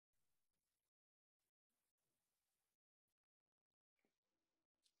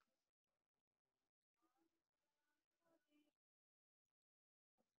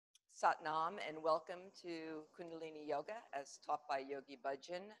Satnam and welcome to Kundalini Yoga as taught by Yogi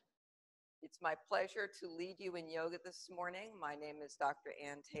Bhajan. It's my pleasure to lead you in yoga this morning. My name is Dr.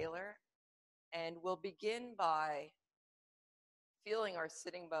 Ann Taylor, and we'll begin by feeling our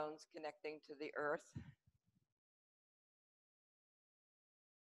sitting bones connecting to the earth.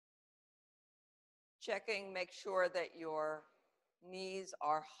 Checking, make sure that your knees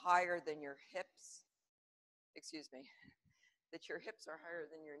are higher than your hips. That your hips are higher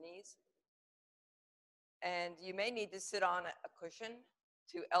than your knees. And you may need to sit on a cushion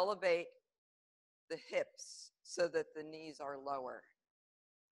to elevate the hips so that the knees are lower.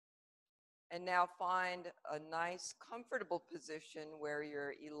 And now find a nice, comfortable position where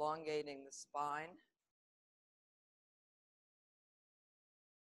you're elongating the spine.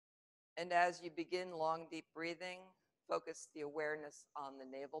 And as you begin long, deep breathing, focus the awareness on the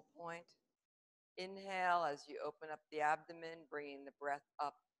navel point. Inhale as you open up the abdomen, bringing the breath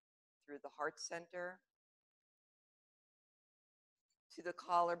up through the heart center to the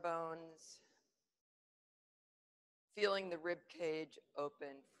collarbones, feeling the rib cage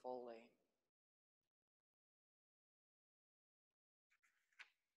open fully.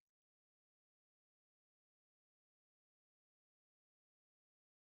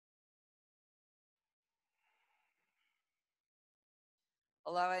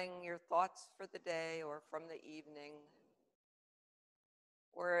 Allowing your thoughts for the day or from the evening,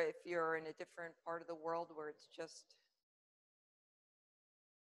 or if you're in a different part of the world where it's just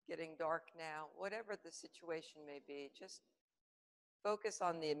getting dark now, whatever the situation may be, just focus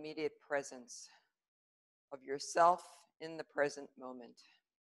on the immediate presence of yourself in the present moment.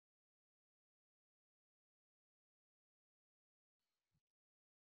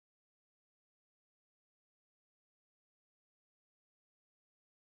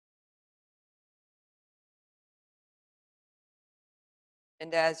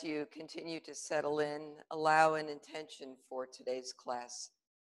 And as you continue to settle in, allow an intention for today's class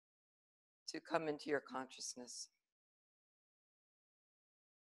to come into your consciousness.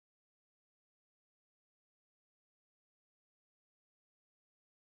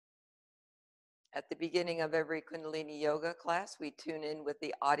 At the beginning of every Kundalini Yoga class, we tune in with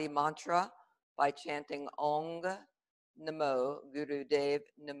the Adi mantra by chanting Ong Namo Guru Dev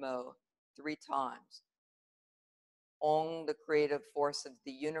Namo 3 times. Ong, the creative force of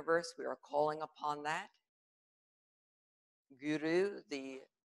the universe, we are calling upon that. Guru, the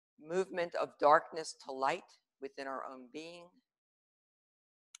movement of darkness to light within our own being.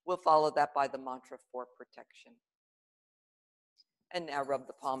 We'll follow that by the mantra for protection. And now rub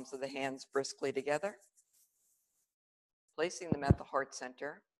the palms of the hands briskly together, placing them at the heart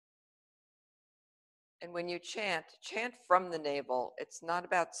center. And when you chant, chant from the navel. It's not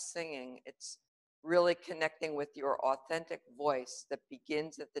about singing. It's really connecting with your authentic voice that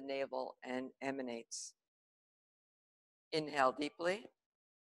begins at the navel and emanates. Inhale deeply.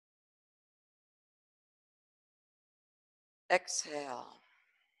 Exhale.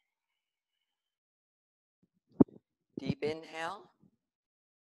 Deep inhale.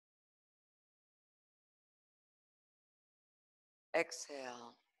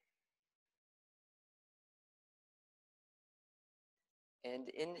 Exhale. And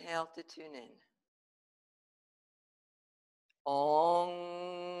inhale to tune in. Ong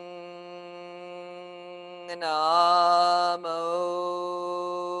Namo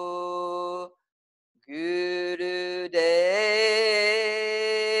Guru Dev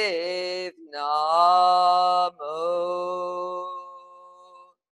Namo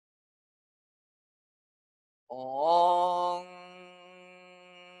Ong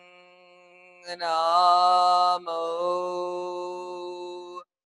Namo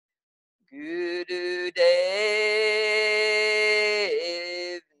Guru Dev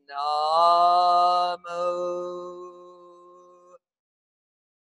Namo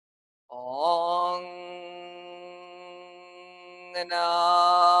Ong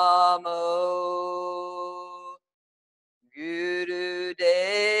Namo Guru Dev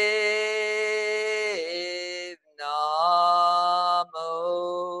Namo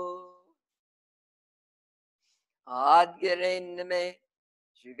Adgiriname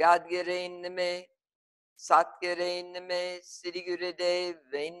Jugadgiriname Satgiriname Siddhi Gurudev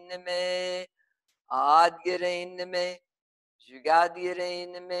Viname Adgiriname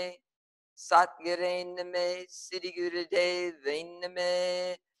Jugadgiriname Satgiriname Siddhi Gurudev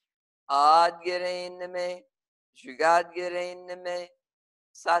Viname Adgiriname Jugadgiriname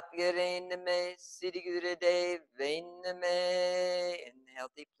Satgiriname Siddhi Gurudev Viname.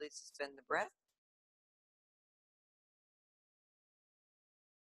 Inhale deeply, suspend the breath.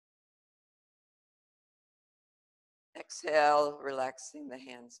 Exhale, relaxing the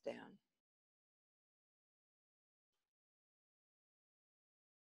hands down.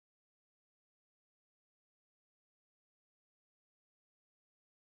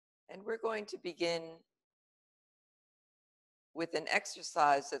 And we're going to begin with an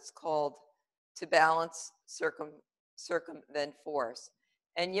exercise that's called to balance circumvent force.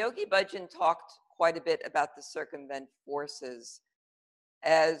 And Yogi Bhajan talked quite a bit about the circumvent forces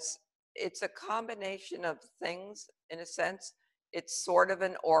as it's a combination of things in a sense. It's sort of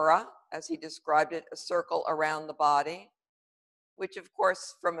an aura, as he described it, a circle around the body, which of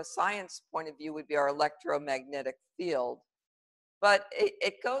course from a science point of view would be our electromagnetic field. But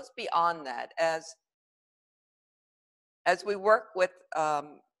it goes beyond that as we work with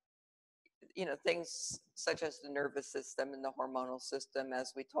things such as the nervous system and the hormonal system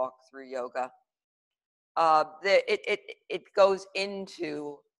as we talk through yoga. It goes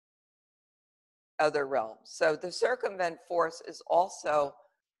into other realms. So the circumvent force is also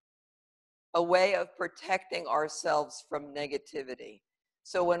a way of protecting ourselves from negativity.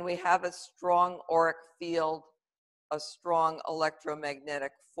 So when we have a strong auric field, a strong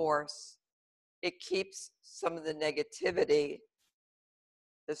electromagnetic force, it keeps some of the negativity.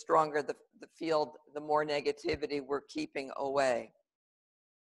 The stronger the field, the more negativity we're keeping away.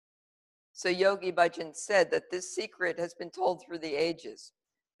 So Yogi Bhajan said that this secret has been told through the ages.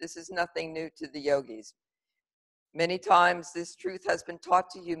 This is nothing new to the yogis. Many times this truth has been taught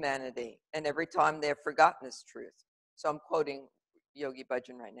to humanity, and every time they have forgotten this truth. So I'm quoting Yogi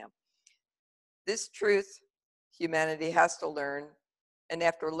Bhajan right now. This truth humanity has to learn, and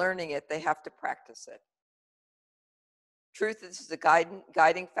after learning it, they have to practice it. Truth is the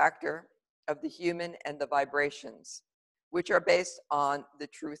guiding factor of the human and the vibrations, which are based on the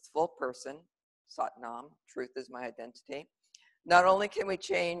truthful person, Satnam, truth is my identity. Not only can we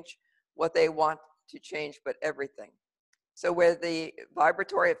change what they want to change, but everything. So where the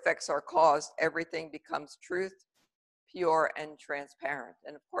vibratory effects are caused, everything becomes truth, pure, and transparent.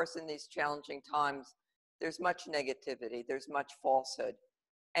 And of course, in these challenging times, there's much negativity, there's much falsehood.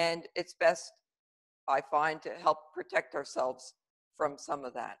 And it's best, I find, to help protect ourselves from some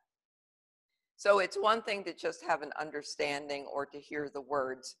of that. So it's one thing to just have an understanding or to hear the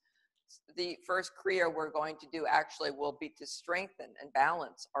words. The first kriya we're going to do actually will be to strengthen and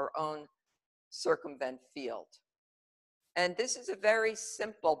balance our own circumvent field. And this is a very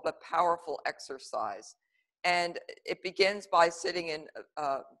simple but powerful exercise. And it begins by sitting in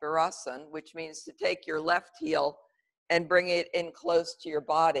virasana, which means to take your left heel and bring it in close to your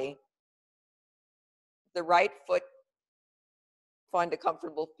body. The right foot, find a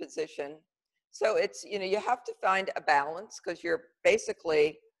comfortable position. So it's, you have to find a balance because you're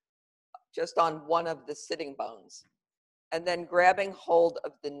basically just on one of the sitting bones. And then grabbing hold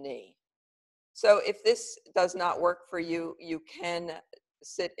of the knee. So if this does not work for you, you can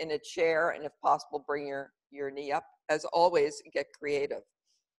sit in a chair and if possible, bring your knee up. As always, get creative.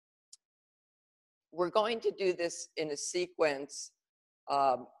 We're going to do this in a sequence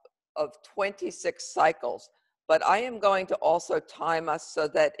of 26 cycles, but I am going to also time us so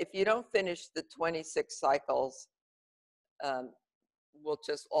that if you don't finish the 26 cycles, we'll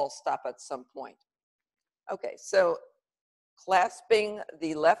just all stop at some point. Okay, so clasping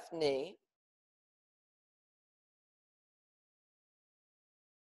the left knee,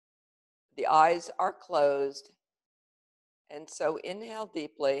 the eyes are closed, and so inhale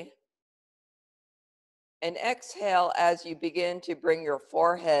deeply, and exhale as you begin to bring your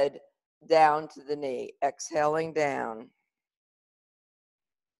forehead down to the knee, exhaling down.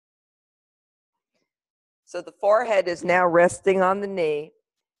 So the forehead is now resting on the knee,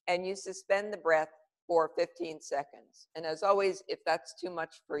 and you suspend the breath for 15 seconds. And as always, if that's too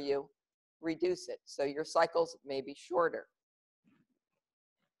much for you, reduce it. So your cycles may be shorter.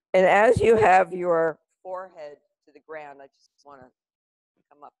 And as you have your forehead to the ground, I just want to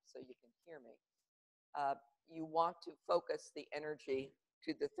come up so you can hear me. You want to focus the energy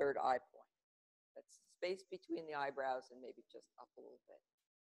to the third eye point. That's the space between the eyebrows and maybe just up a little bit.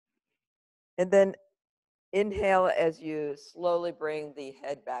 And then inhale as you slowly bring the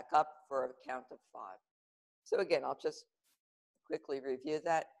head back up for a count of 5. So again, I'll just quickly review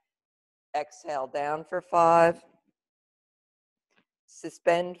that. Exhale down for 5.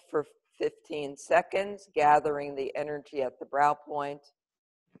 Suspend for 15 seconds, gathering the energy at the brow point,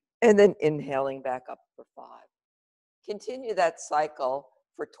 and then inhaling back up for 5. Continue that cycle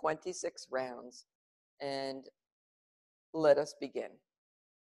for 26 rounds, and let us begin.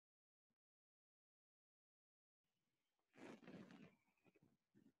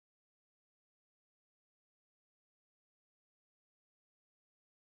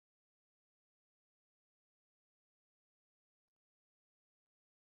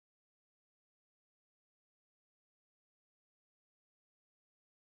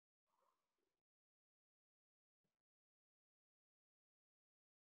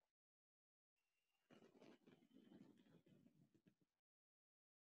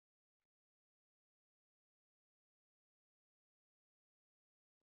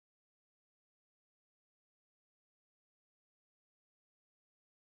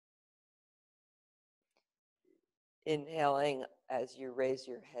 Inhaling as you raise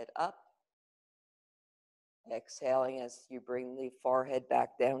your head up. Exhaling as you bring the forehead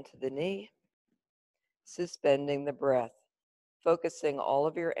back down to the knee. Suspending the breath, focusing all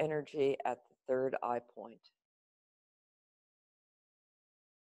of your energy at the third eye point.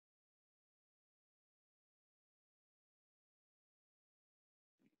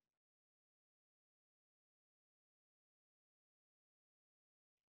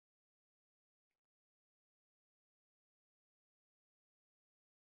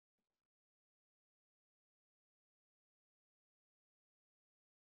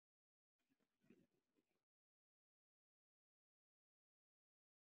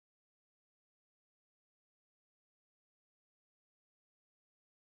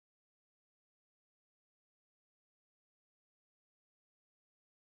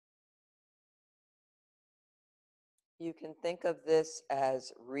 You can think of this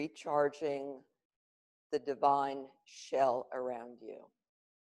as recharging the divine shell around you.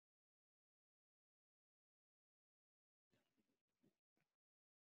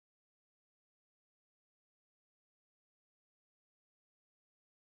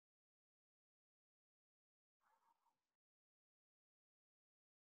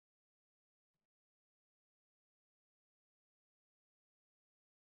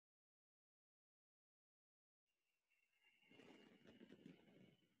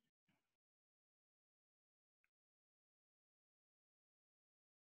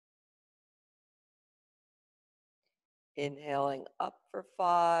 Inhaling up for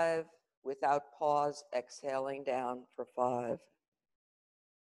 5, without pause, exhaling down for 5.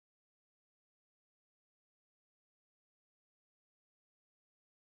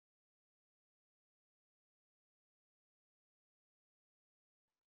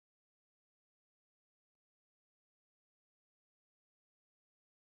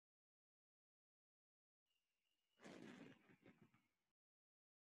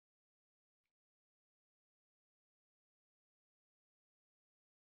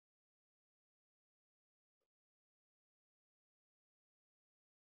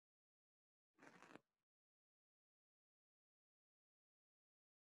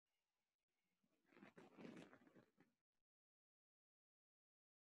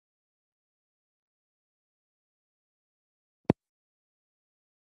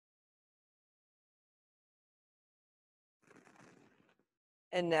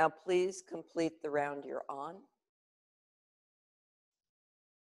 And now please complete the round you're on.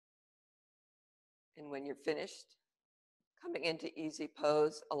 And when you're finished, coming into easy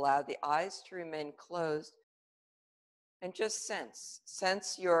pose, allow the eyes to remain closed and just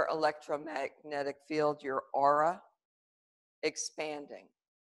sense your electromagnetic field, your aura expanding.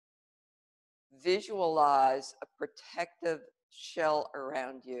 Visualize a protective shell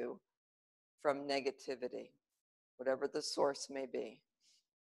around you from negativity, whatever the source may be.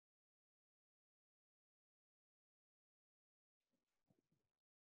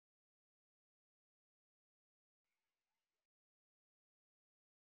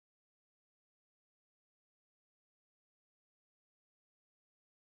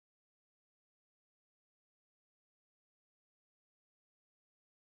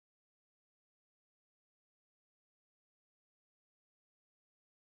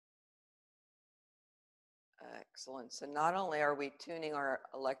 Excellent. So not only are we tuning our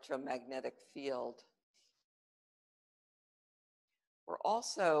electromagnetic field, we're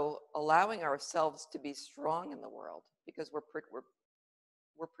also allowing ourselves to be strong in the world because we're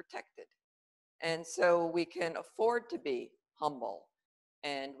protected. And so we can afford to be humble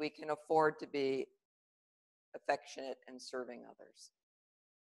and we can afford to be affectionate and serving others.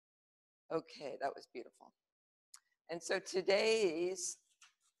 Okay, that was beautiful. And so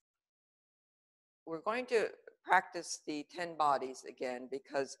we're going to practice the 10 bodies again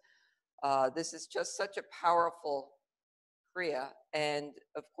because this is just such a powerful kriya. And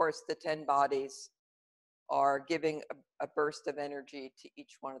of course, the 10 bodies are giving a burst of energy to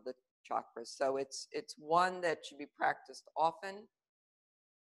each one of the chakras. So it's one that should be practiced often.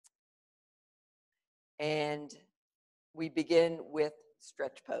 And we begin with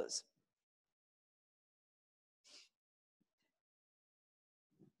stretch pose.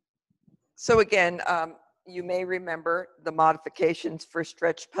 So again, you may remember the modifications for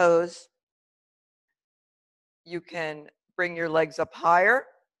stretch pose. You can bring your legs up higher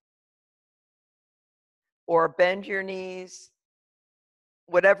or bend your knees,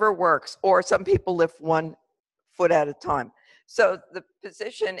 whatever works. Or some people lift one foot at a time. So the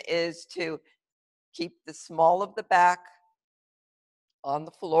position is to keep the small of the back on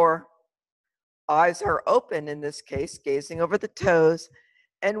the floor. Eyes are open in this case, gazing over the toes,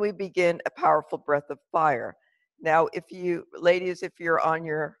 and we begin a powerful breath of fire. Now, if you, ladies, if you're on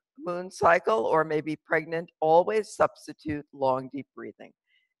your moon cycle or maybe pregnant, always substitute long, deep breathing.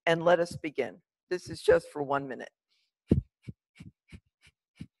 And let us begin. This is just for 1 minute.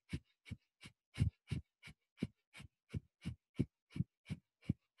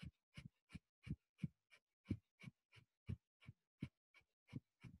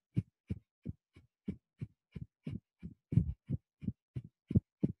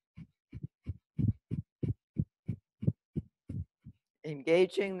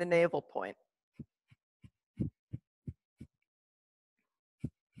 Engaging the navel point.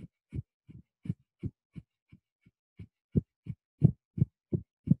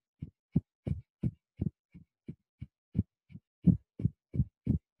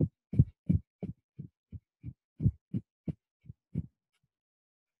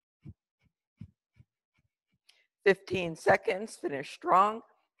 "15 seconds, finish strong."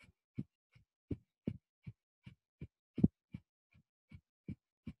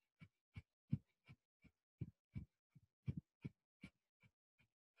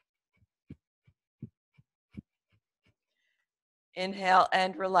 Inhale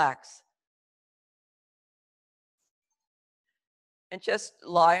and relax. And just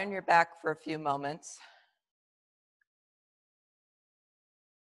lie on your back for a few moments.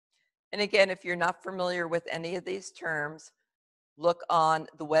 And again, if you're not familiar with any of these terms, look on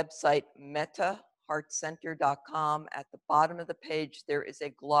the website metaheartcenter.com. At the bottom of the page, there is a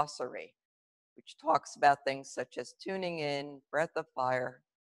glossary which talks about things such as tuning in, breath of fire,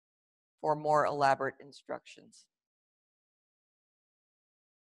 for more elaborate instructions.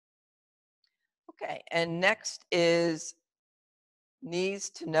 Okay, and next is knees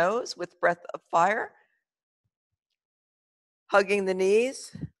to nose with breath of fire. Hugging the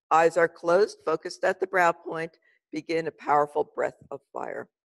knees, eyes are closed, focused at the brow point. Begin a powerful breath of fire.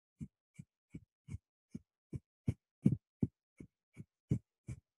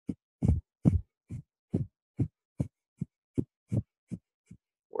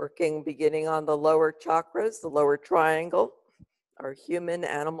 Working, beginning on the lower chakras, the lower triangle, our human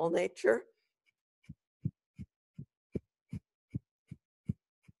animal nature.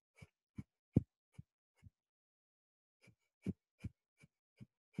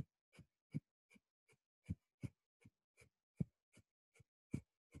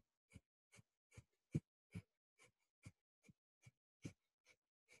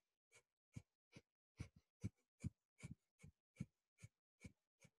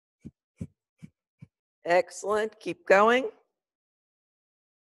 Excellent. Keep going.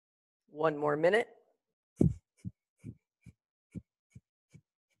 1 more minute.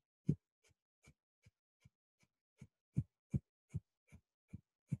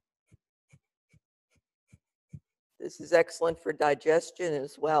 This is excellent for digestion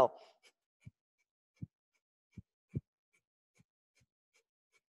as well.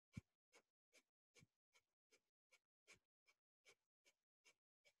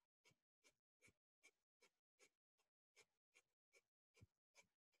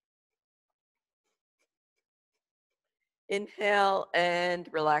 Inhale and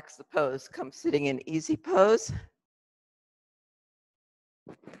relax the pose. Come sitting in easy pose.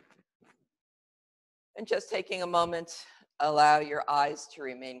 And just taking a moment, allow your eyes to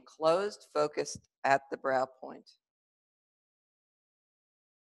remain closed, focused at the brow point.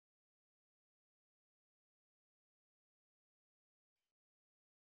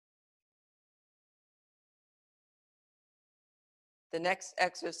 The next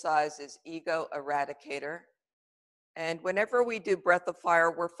exercise is ego eradicator. And whenever we do breath of fire,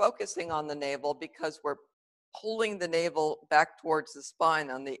 we're focusing on the navel because we're pulling the navel back towards the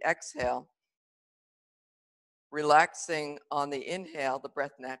spine on the exhale. Relaxing on the inhale, the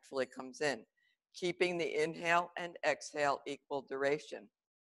breath naturally comes in, keeping the inhale and exhale equal duration.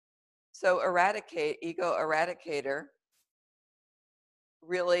 So ego eradicator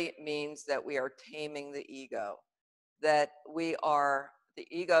really means that we are taming the ego, that the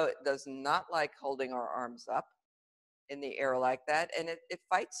ego does not like holding our arms up in the air like that, and it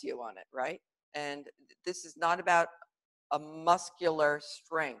fights you on it, right? And this is not about a muscular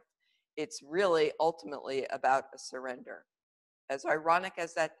strength. It's really ultimately about a surrender. As ironic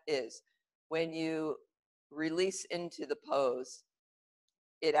as that is, when you release into the pose,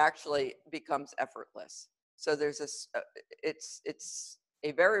 it actually becomes effortless. So it's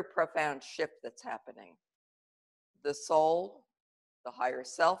a very profound shift that's happening. The soul, the higher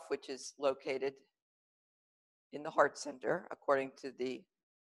self, which is located in the heart center, according to the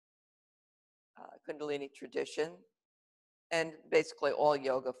Kundalini tradition, and basically all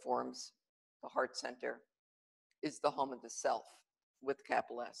yoga forms, the heart center is the home of the self with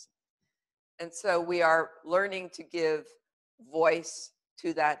capital S. And so we are learning to give voice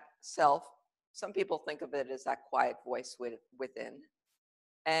to that self. Some people think of it as that quiet voice within,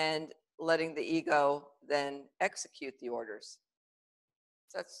 and letting the ego then execute the orders.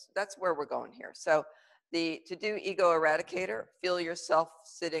 So that's where we're going here. So to do ego eradicator, feel yourself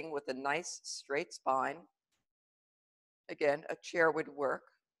sitting with a nice straight spine. Again, a chair would work.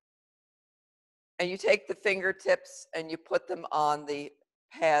 And you take the fingertips and you put them on the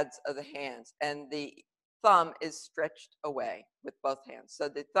pads of the hands, and the thumb is stretched away with both hands. So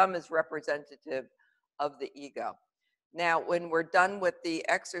the thumb is representative of the ego. Now, when we're done with the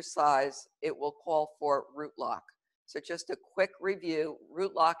exercise, it will call for root lock. So just a quick review,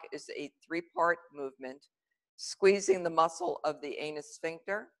 root lock is a 3-part movement, squeezing the muscle of the anus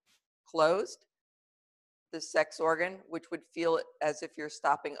sphincter closed, the sex organ, which would feel as if you're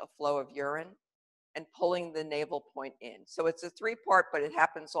stopping a flow of urine, and pulling the navel point in. So it's a 3-part, but it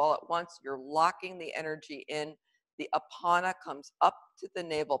happens all at once. You're locking the energy in. The apana comes up to the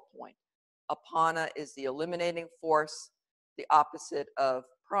navel point. Apana is the eliminating force, the opposite of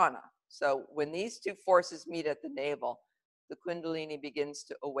prana. So when these two forces meet at the navel, the Kundalini begins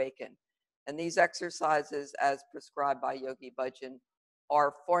to awaken. And these exercises, as prescribed by Yogi Bhajan,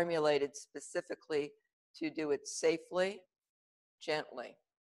 are formulated specifically to do it safely, gently.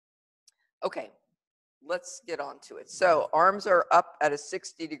 Okay, let's get on to it. So arms are up at a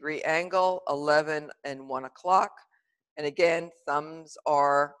 60-degree angle, 11 and 1 o'clock. And again, thumbs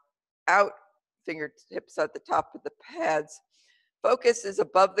are out, fingertips at the top of the pads. Focus is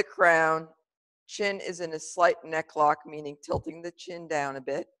above the crown. Chin is in a slight neck lock, meaning tilting the chin down a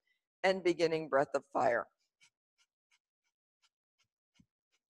bit, and beginning breath of fire.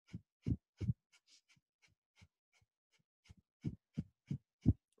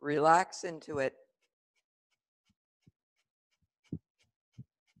 Relax into it.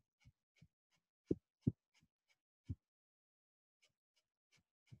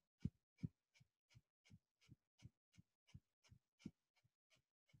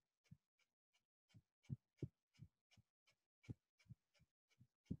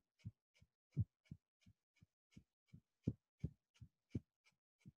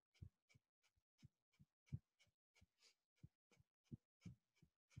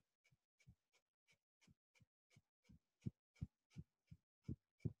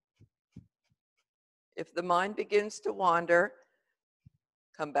 If the mind begins to wander,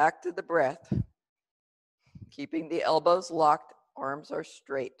 come back to the breath. Keeping the elbows locked, arms are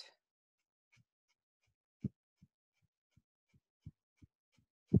straight.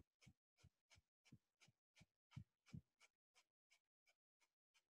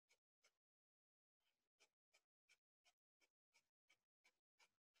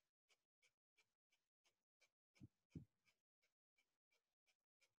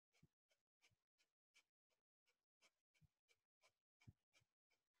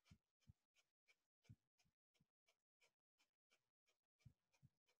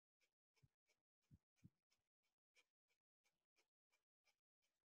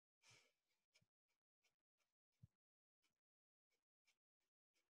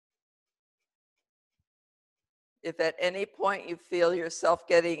 If at any point you feel yourself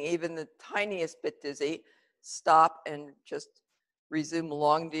getting even the tiniest bit dizzy, stop and just resume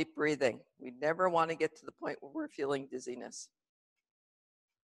long, deep breathing. We never want to get to the point where we're feeling dizziness.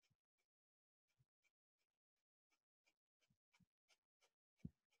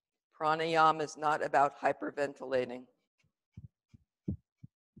 Pranayama is not about hyperventilating.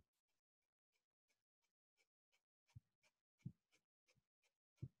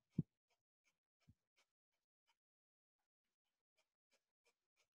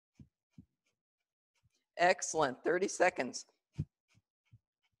 Excellent. 30 seconds.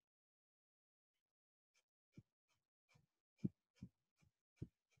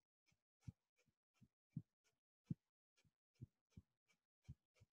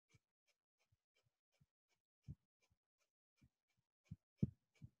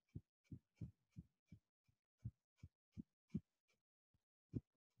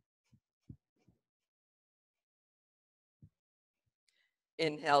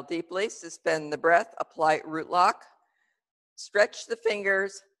 Inhale deeply, suspend the breath, apply root lock, stretch the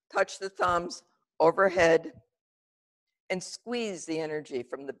fingers, touch the thumbs overhead, and squeeze the energy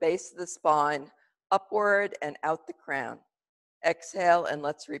from the base of the spine upward and out the crown. Exhale, and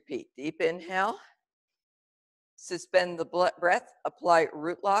let's repeat. Deep inhale, suspend the breath, apply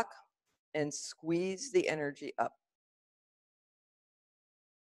root lock, and squeeze the energy up.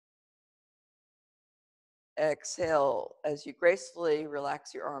 Exhale as you gracefully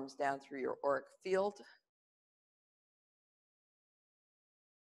relax your arms down through your auric field.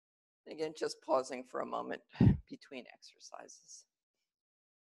 Again, just pausing for a moment between exercises.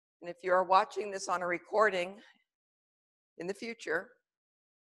 And if you are watching this on a recording in the future,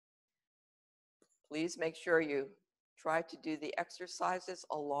 please make sure you try to do the exercises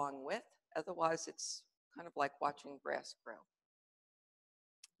along with. Otherwise, it's kind of like watching grass grow.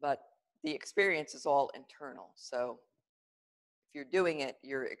 But the experience is all internal. So if you're doing it,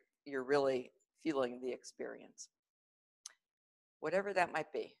 you're really feeling the experience. Whatever that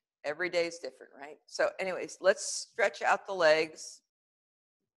might be. Every day is different, right? So anyways, let's stretch out the legs.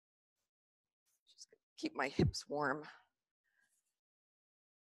 Just keep my hips warm.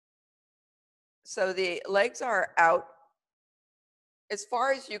 So the legs are out as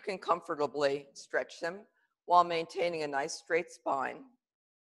far as you can comfortably stretch them while maintaining a nice straight spine.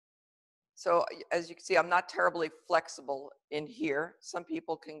 So as you can see, I'm not terribly flexible in here. Some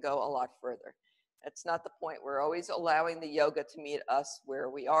people can go a lot further. That's not the point. We're always allowing the yoga to meet us where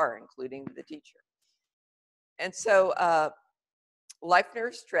we are, including the teacher. And so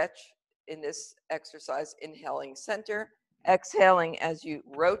Leifner stretch in this exercise, inhaling center, exhaling as you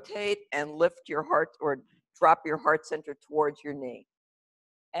rotate and lift your heart or drop your heart center towards your knee.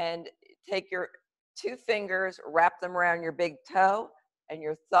 And take your 2 fingers, wrap them around your big toe, and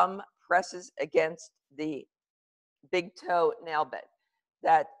your thumb presses against the big toe nail bed.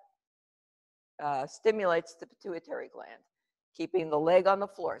 That stimulates the pituitary gland, keeping the leg on the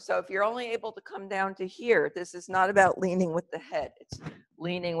floor. So if you're only able to come down to here, this is not about leaning with the head, it's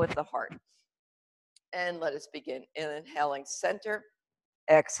leaning with the heart. And let us begin. Inhaling center,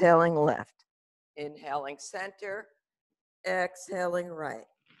 exhaling left. Inhaling center, exhaling right.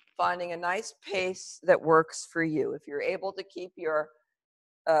 Finding a nice pace that works for you. If you're able to keep your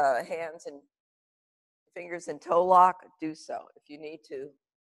hands and fingers in toe lock, do so. If you need to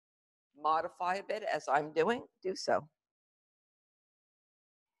modify a bit, as I'm doing, do so.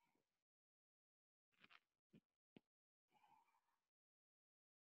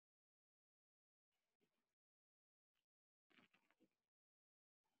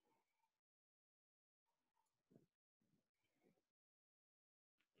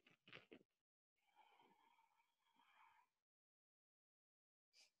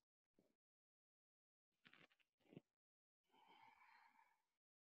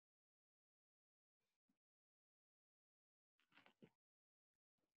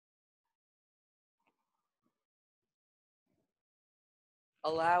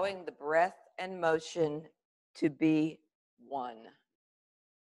 Allowing the breath and motion to be one.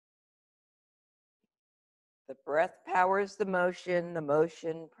 The breath powers the motion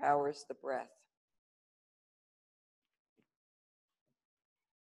powers the breath.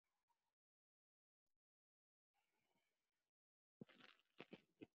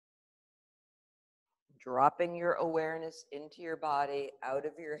 Dropping your awareness into your body, out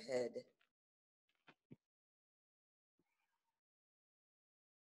of your head.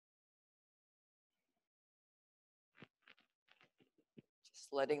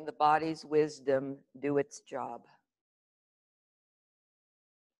 Just letting the body's wisdom do its job.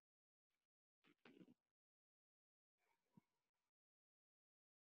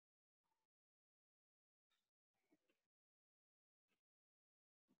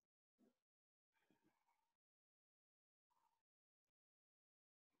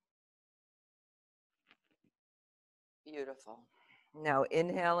 Beautiful. Now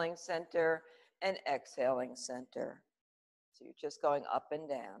inhaling center and exhaling center. So you're just going up and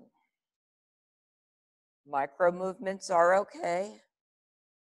down. Micro movements are okay.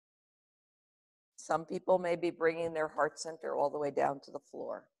 Some people may be bringing their heart center all the way down to the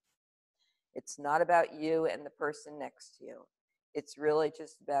floor. It's not about you and the person next to you. It's really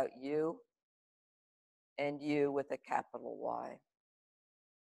just about you and you with a capital Y.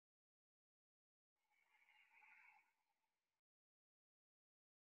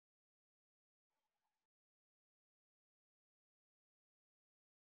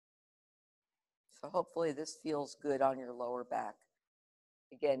 So hopefully this feels good on your lower back.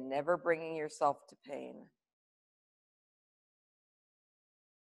 Again, never bringing yourself to pain.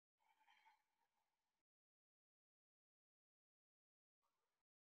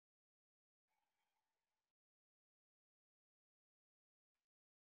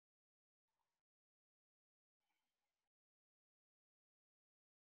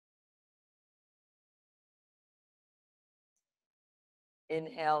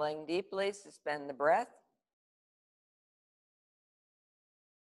 Inhaling deeply, suspend the breath.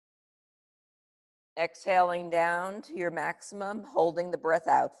 Exhaling down to your maximum, holding the breath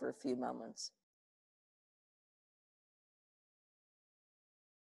out for a few moments.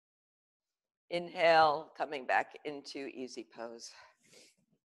 Inhale, coming back into easy pose.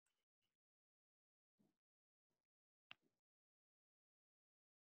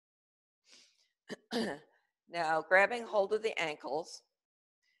 Now, grabbing hold of the ankles,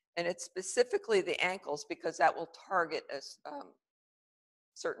 and it's specifically the ankles because that will target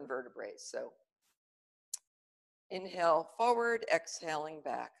certain vertebrae. So inhale forward, exhaling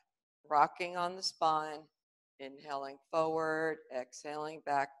back, rocking on the spine, inhaling forward, exhaling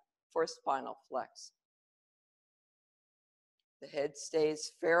back for spinal flex. The head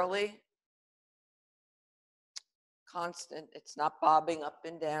stays fairly constant. It's not bobbing up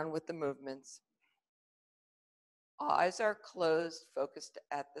and down with the movements. Eyes are closed, focused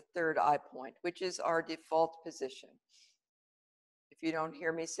at the third eye point, which is our default position. If you don't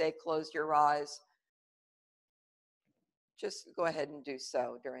hear me say close your eyes, just go ahead and do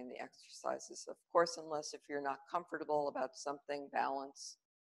so during the exercises. Of course, unless if you're not comfortable about something, balance.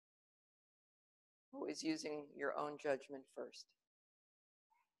 Always using your own judgment first.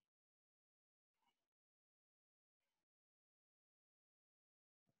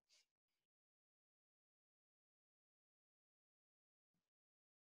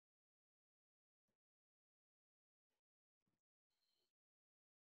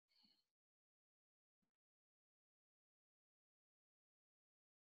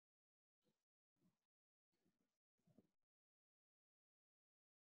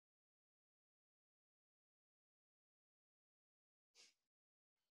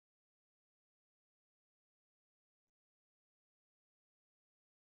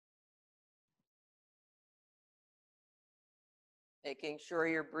 Making sure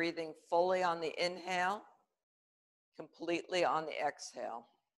you're breathing fully on the inhale, completely on the exhale.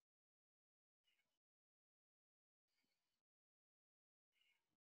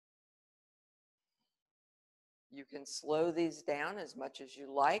 You can slow these down as much as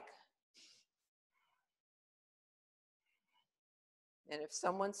you like. And if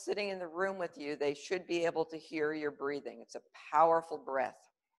someone's sitting in the room with you, they should be able to hear your breathing. It's a powerful breath.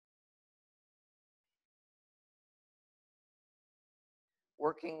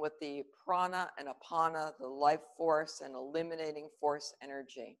 Working with the prana and apana, the life force and eliminating force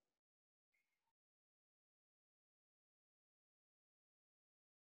energy.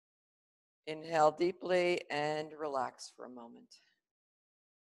 Inhale deeply and relax for a moment.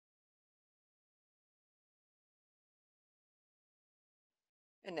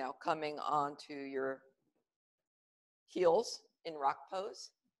 And now coming on to your heels in rock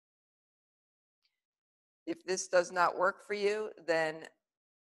pose. If this does not work for you, then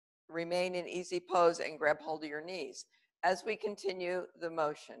remain in easy pose and grab hold of your knees. As we continue the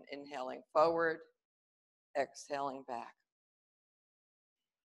motion, inhaling forward, exhaling back.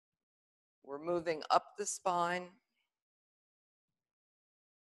 We're moving up the spine,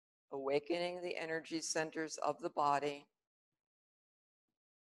 awakening the energy centers of the body.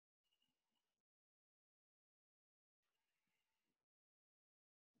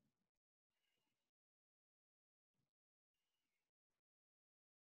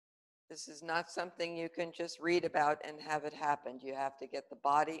 This is not something you can just read about and have it happen. You have to get the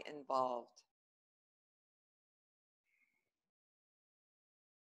body involved.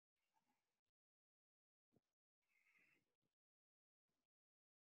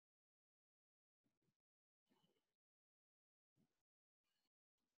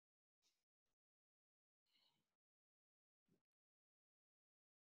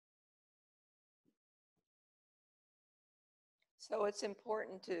 So it's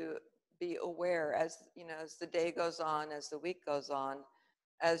important to be aware as, you know, as the day goes on, as the week goes on,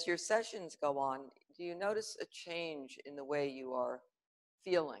 as your sessions go on, do you notice a change in the way you are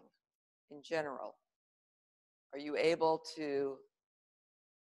feeling in general? Are you able to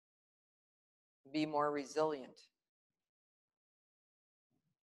be more resilient?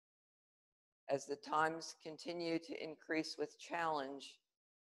 As the times continue to increase with challenge,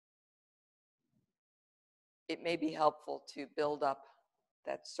 it may be helpful to build up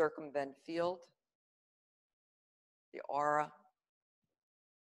that circumvent field, the aura,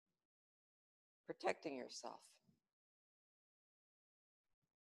 protecting yourself.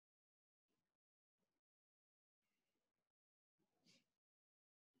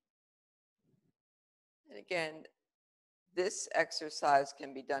 And again, this exercise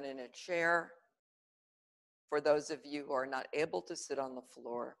can be done in a chair for those of you who are not able to sit on the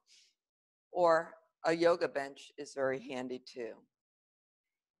floor, or a yoga bench is very handy too,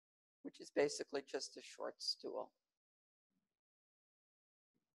 which is basically just a short stool.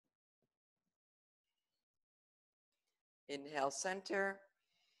 Inhale, center.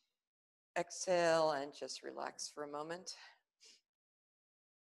 Exhale and just relax for a moment.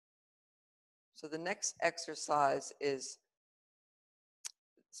 So the next exercise is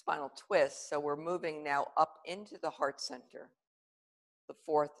spinal twist. So we're moving now up into the heart center, the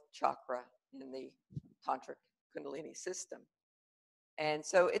fourth chakra, in the Tantric Kundalini system. And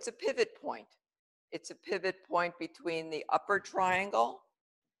so it's a pivot point. It's a pivot point between the upper triangle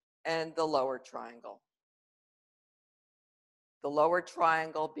and the lower triangle. The lower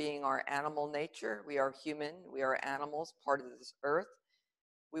triangle being our animal nature. We are human, we are animals, part of this earth.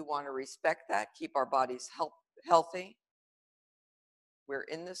 We want to respect that, keep our bodies healthy. We're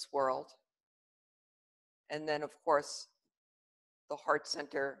in this world. And then, of course, the heart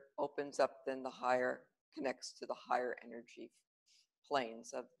center opens up, then the higher connects to the higher energy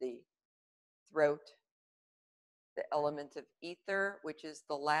planes of the throat, the element of ether, which is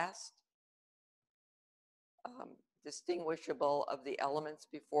the last distinguishable of the elements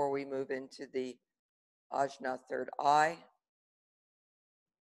before we move into the ajna, third eye,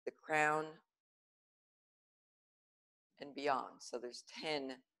 the crown, and beyond. So there's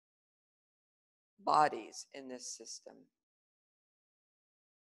 10 bodies in this system.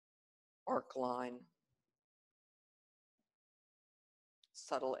 Arc line,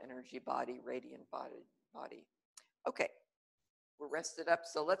 subtle energy body, radiant body. Okay, we're rested up.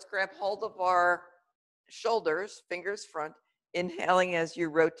 So let's grab hold of our shoulders, fingers front, inhaling as you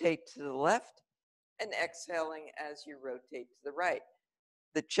rotate to the left and exhaling as you rotate to the right.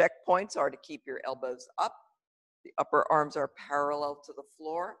 The checkpoints are to keep your elbows up. The upper arms are parallel to the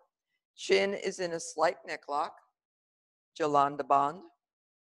floor. Chin is in a slight neck lock, Jalanda Band.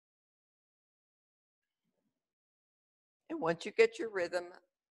 And once you get your rhythm,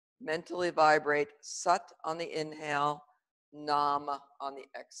 mentally vibrate Sat on the inhale, Nam on the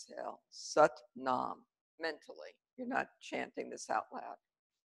exhale. Sat Nam, mentally. You're not chanting this out loud.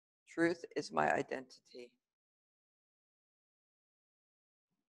 Truth is my identity.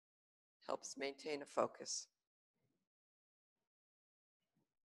 Helps maintain a focus.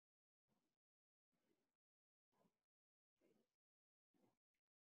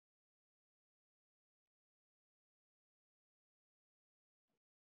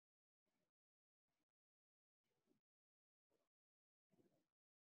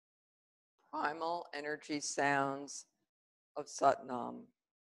 Primal energy sounds of Sat Nam.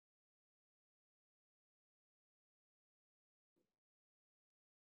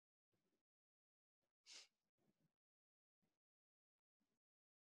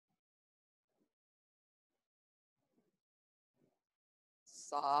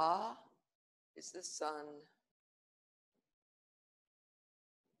 Sa is the sun.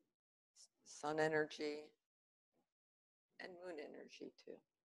 Sun energy and moon energy too.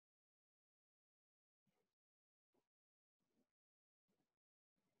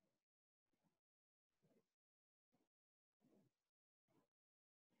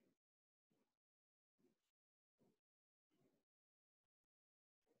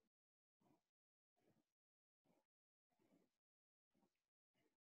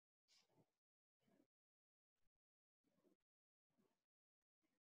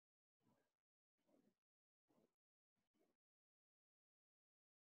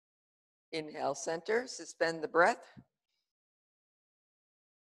 Inhale, center, suspend the breath.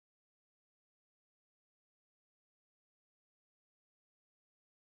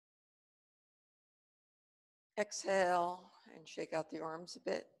 Exhale and shake out the arms a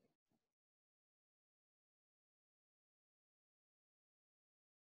bit.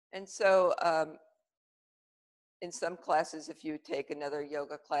 And so in some classes, if you take another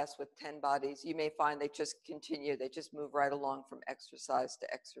yoga class with 10 bodies, you may find they just continue, they just move right along from exercise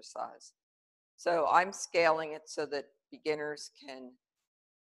to exercise. So I'm scaling it so that beginners can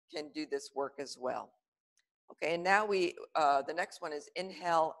do this work as well. Okay, and now the next one is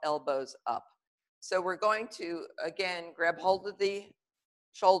inhale, elbows up. So we're going to, again, grab hold of the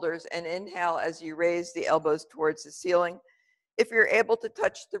shoulders and inhale as you raise the elbows towards the ceiling. If you're able to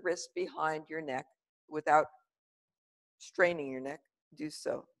touch the wrist behind your neck without straining your neck, do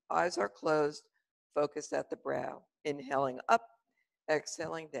so. Eyes are closed, focused at the brow. Inhaling up,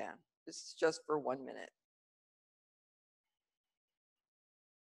 exhaling down. This is just for 1 minute.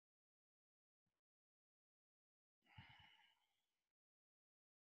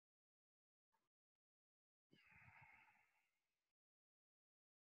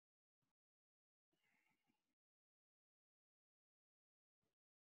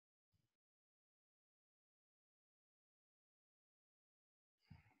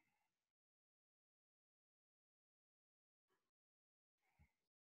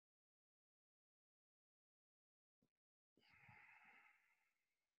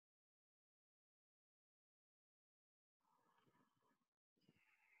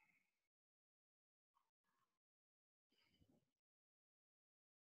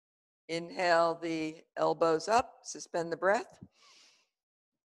 Inhale the elbows up, suspend the breath.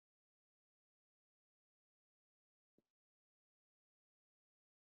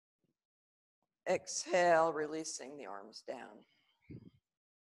 Exhale, releasing the arms down.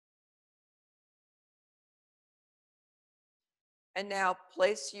 And now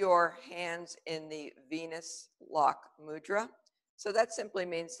place your hands in the Venus lock mudra. So that simply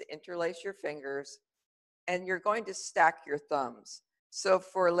means to interlace your fingers, and you're going to stack your thumbs. So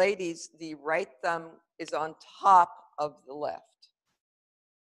for ladies, the right thumb is on top of the left.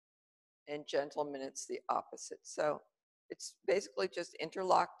 And gentlemen, it's the opposite. So it's basically just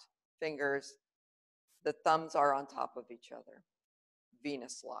interlocked fingers. The thumbs are on top of each other.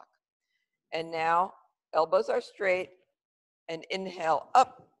 Venus lock. And now elbows are straight, and inhale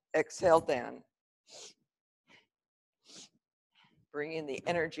up, exhale down. Bringing the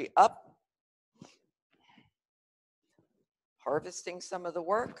energy up, harvesting some of the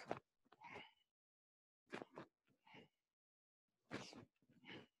work.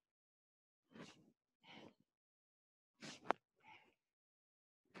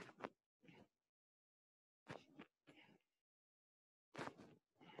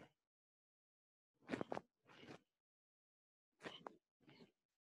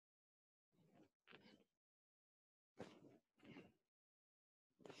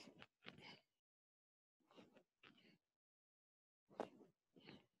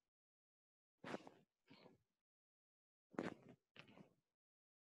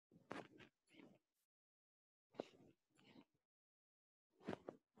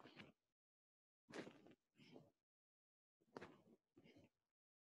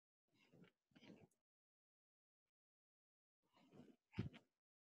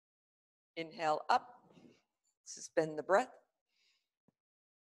 Inhale up, suspend the breath.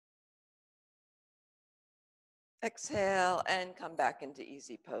 Exhale and come back into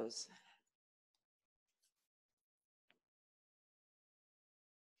easy pose.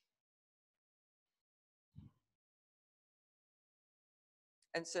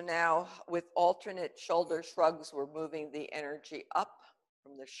 And so now with alternate shoulder shrugs, we're moving the energy up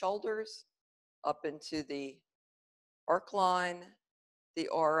from the shoulders, up into the arc line, the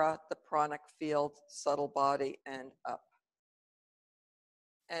aura, the pranic field, subtle body, and up.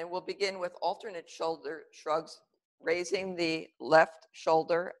 And we'll begin with alternate shoulder shrugs, raising the left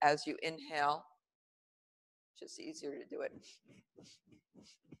shoulder as you inhale. Just easier to do it.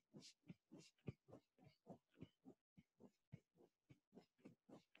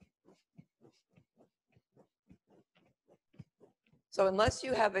 So unless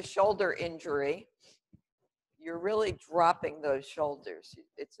you have a shoulder injury, you're really dropping those shoulders.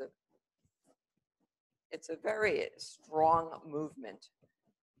 It's a very strong movement.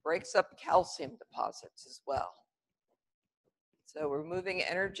 Breaks up calcium deposits as well. So we're moving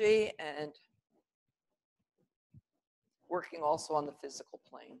energy and working also on the physical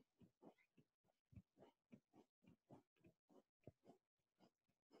plane.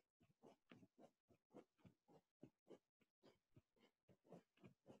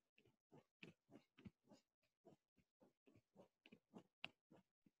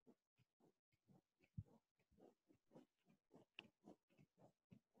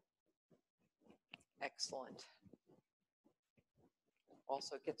 Excellent.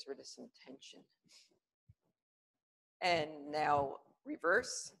 Also gets rid of some tension. And now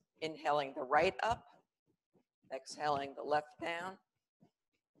reverse, inhaling the right up, exhaling the left down.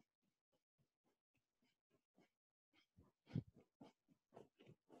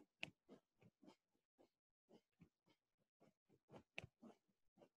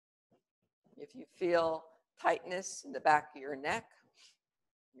 If you feel tightness in the back of your neck,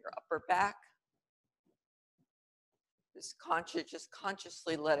 your upper back, just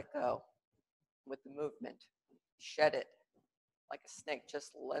consciously let it go with the movement. Shed it like a snake,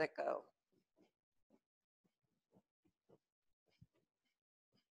 just let it go.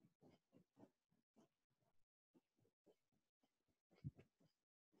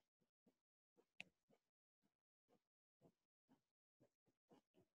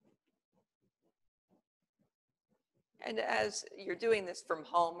 And as you're doing this from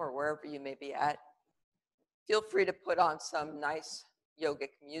home or wherever you may be at, feel free to put on some nice yogic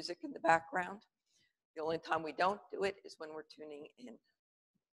music in the background. The only time we don't do it is when we're tuning in.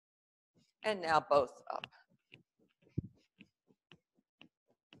 And now both up.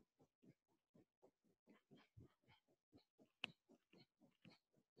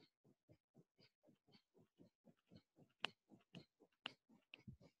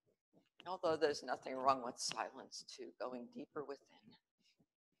 Although there's nothing wrong with silence too, going deeper within.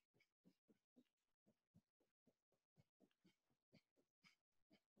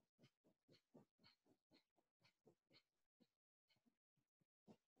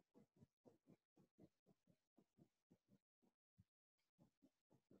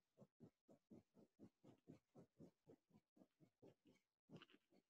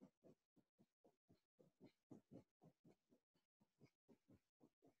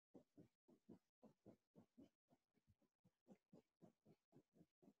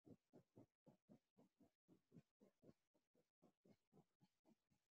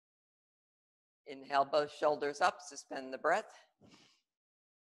 Inhale, both shoulders up, suspend the breath.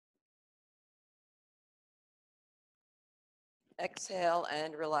 Exhale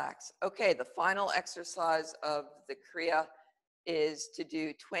and relax. Okay, the final exercise of the kriya is to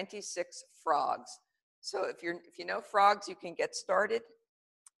do 26 frogs. So if you know frogs, you can get started.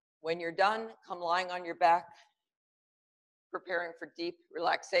 When you're done, come lying on your back, preparing for deep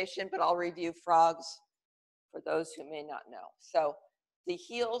relaxation, but I'll review frogs for those who may not know. So the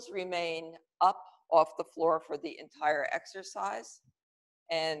heels remain up off the floor for the entire exercise,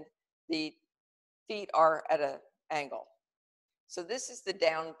 and the feet are at an angle. So this is the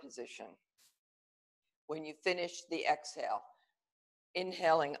down position when you finish the exhale.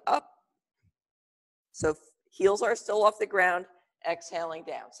 Inhaling up, so heels are still off the ground, exhaling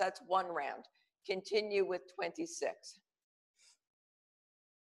down. So that's one round. Continue with 26.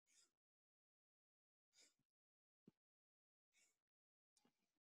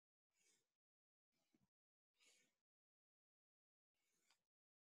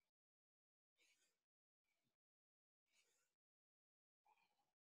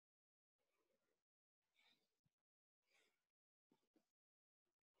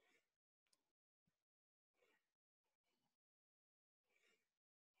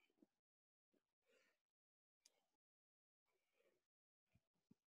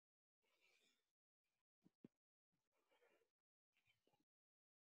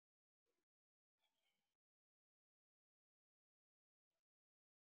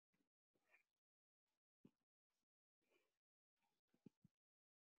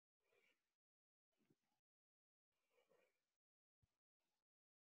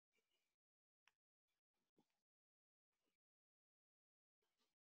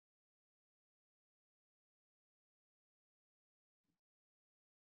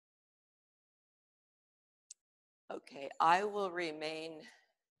 Okay, I will remain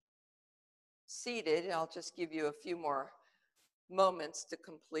seated. I'll just give you a few more moments to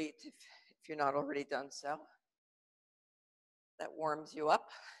complete if you're not already done so. That warms you up.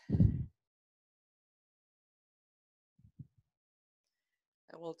 And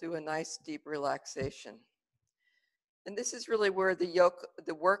we'll do a nice deep relaxation. And this is really where the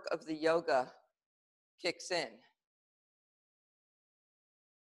work of the yoga kicks in.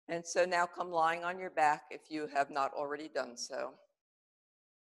 And so now come lying on your back if you have not already done so.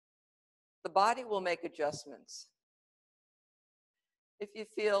 The body will make adjustments. If you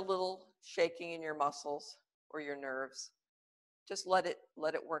feel a little shaking in your muscles or your nerves, just let it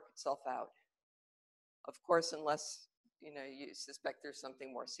work itself out. Of course, unless you suspect there's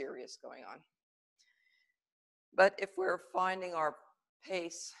something more serious going on. But if we're finding our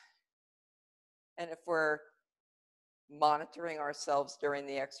pace and if we're monitoring ourselves during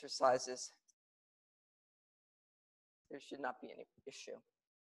the exercises, there should not be any issue.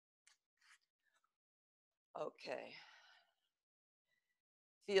 Okay.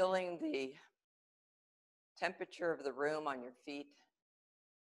 Feeling the temperature of the room on your feet.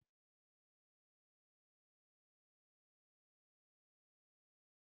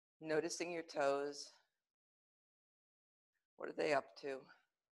 Noticing your toes. What are they up to?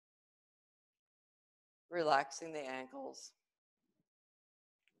 Relaxing the ankles.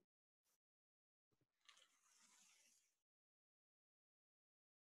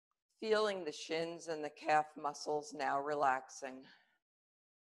 Feeling the shins and the calf muscles now relaxing.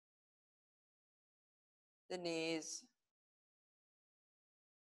 The knees.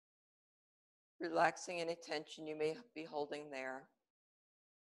 Relaxing any tension you may be holding there.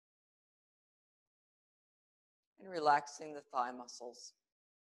 And relaxing the thigh muscles.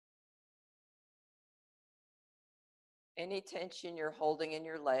 Any tension you're holding in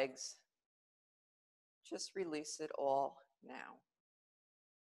your legs, just release it all now.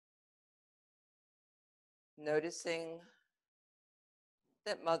 Noticing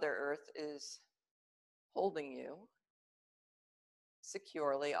that Mother Earth is holding you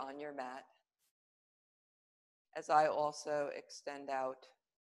securely on your mat, as I also extend out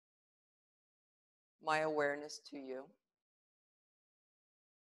my awareness to you,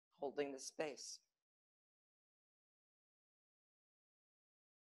 holding the space.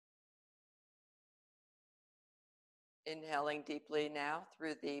 Inhaling deeply now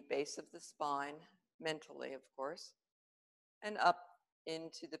through the base of the spine, mentally, of course, and up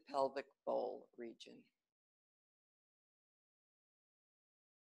into the pelvic bowl region.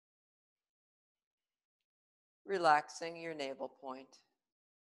 Relaxing your navel point.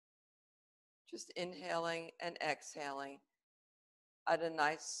 Just inhaling and exhaling at a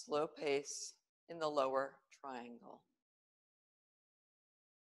nice slow pace in the lower triangle.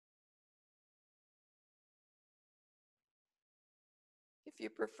 If you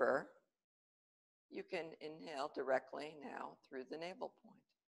prefer, You can inhale directly now through the navel point.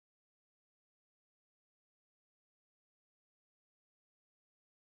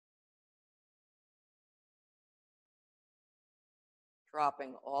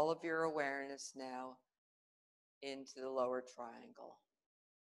 Dropping all of your awareness now into the lower triangle.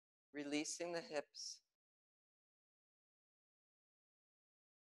 Releasing the hips.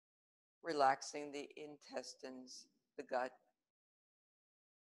 Relaxing the intestines, the gut.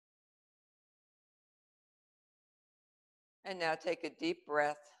 And now take a deep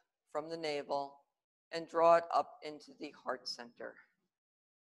breath from the navel and draw it up into the heart center.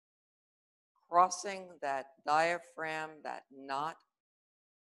 Crossing that diaphragm, that knot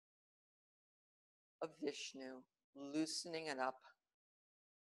of Vishnu, loosening it up.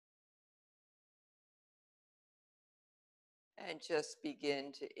 And just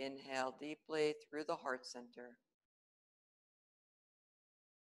begin to inhale deeply through the heart center.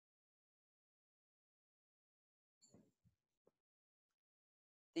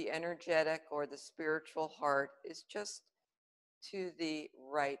 The energetic or the spiritual heart is just to the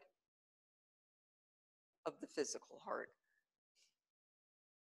right of the physical heart.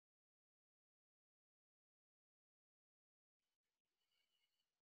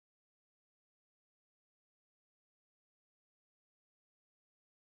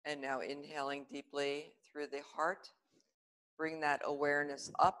 And now inhaling deeply through the heart, bring that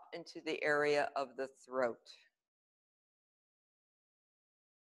awareness up into the area of the throat.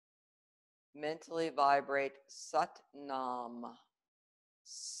 Mentally vibrate Sat Nam.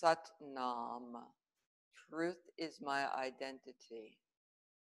 Sat Nam. Truth is my identity.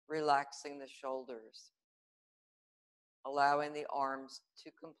 Relaxing the shoulders. Allowing the arms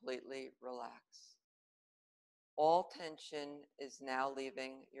to completely relax. All tension is now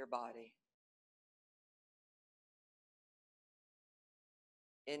leaving your body.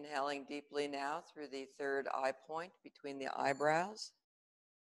 Inhaling deeply now through the third eye point between the eyebrows.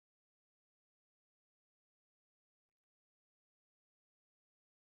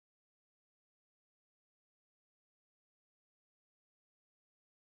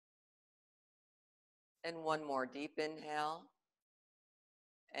 And one more deep inhale.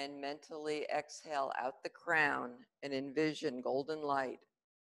 And mentally exhale out the crown and envision golden light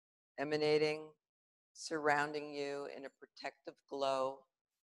emanating, surrounding you in a protective glow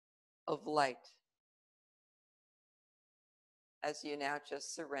of light as you now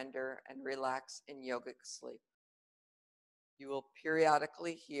just surrender and relax in yogic sleep. You will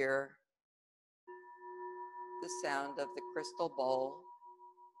periodically hear the sound of the crystal bowl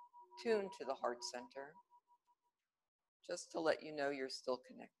tuned to the heart center, just to let you know you're still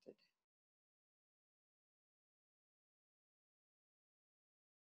connected.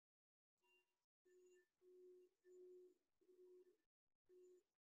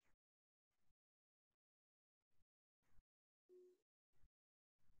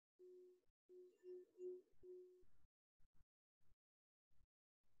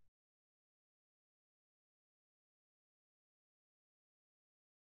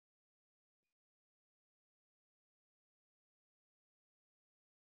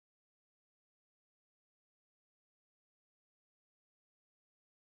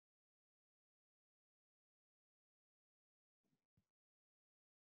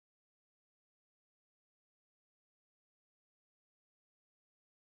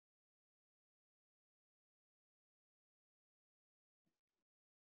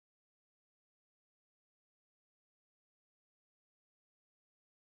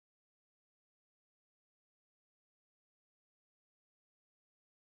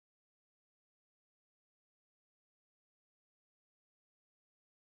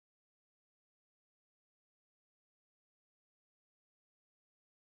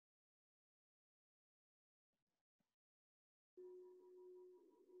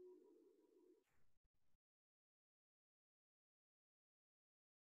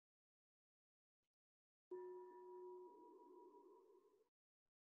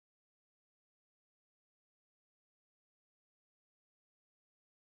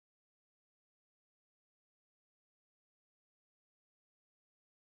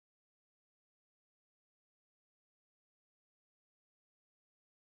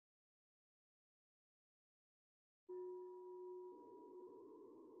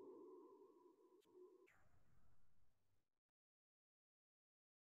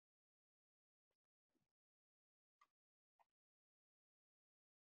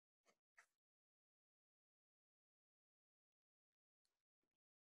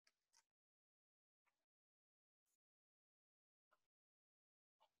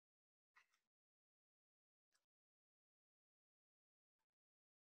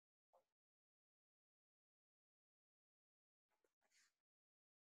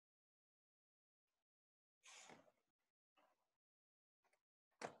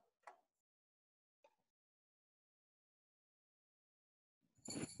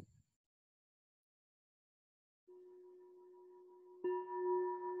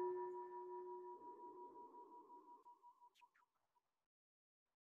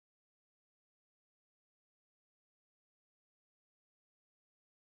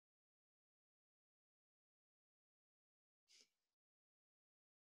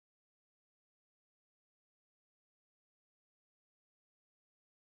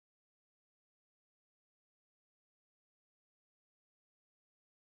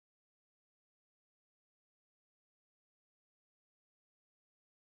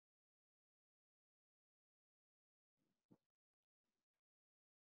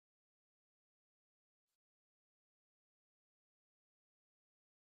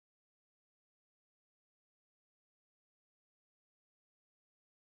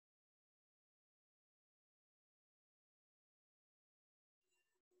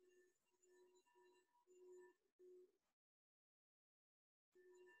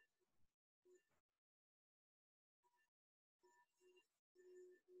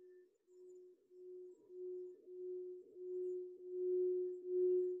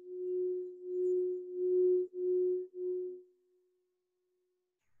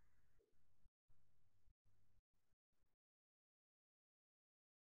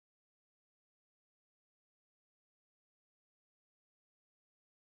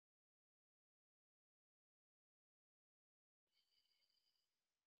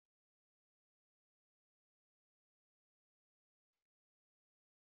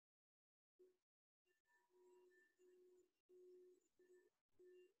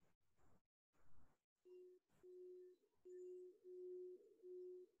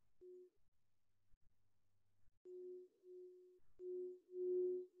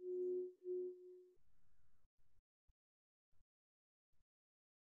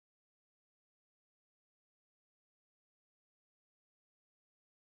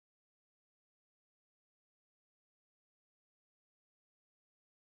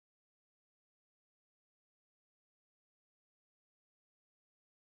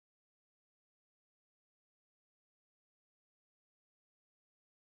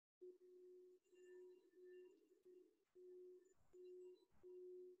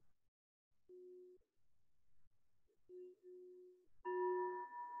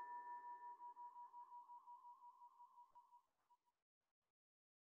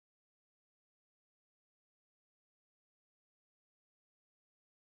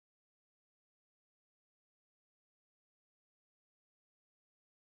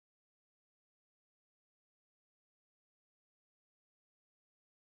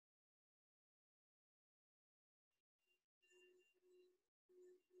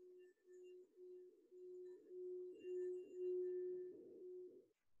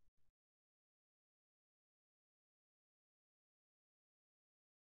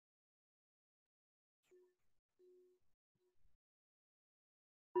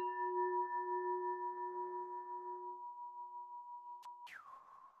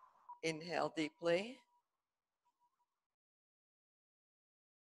 Inhale deeply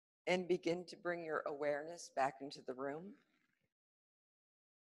and begin to bring your awareness back into the room,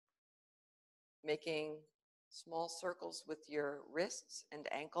 making small circles with your wrists and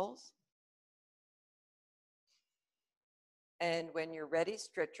ankles. And when you're ready,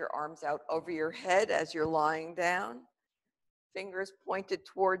 stretch your arms out over your head as you're lying down. Fingers pointed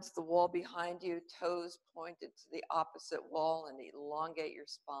towards the wall behind you, toes pointed to the opposite wall, and elongate your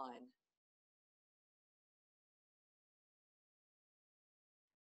spine.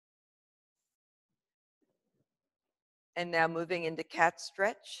 And now moving into cat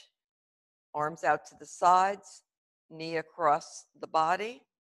stretch, arms out to the sides, knee across the body,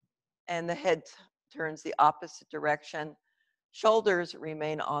 and the head turns the opposite direction. Shoulders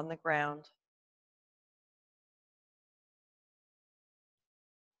remain on the ground.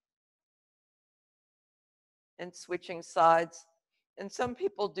 And switching sides. And some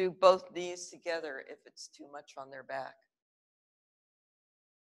people do both knees together if it's too much on their back.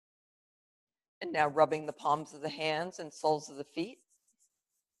 And now rubbing the palms of the hands and soles of the feet.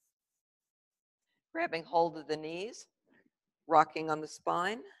 Grabbing hold of the knees, rocking on the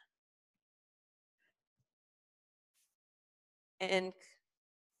spine. And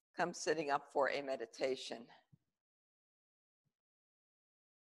come sitting up for a meditation.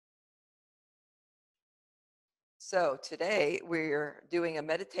 So today we're doing a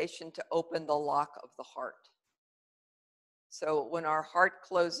meditation to open the lock of the heart. So when our heart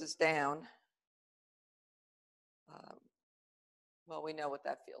closes down, well, we know what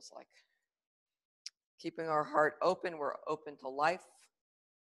that feels like. Keeping our heart open, we're open to life.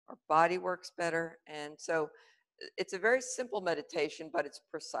 Our body works better. And so it's a very simple meditation, but it's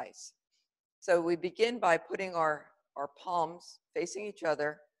precise. So we begin by putting our palms facing each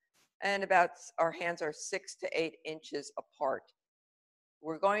other, and our hands are 6 to 8 inches apart.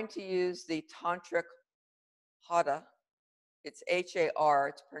 We're going to use the tantric hatha. It's H-A-R,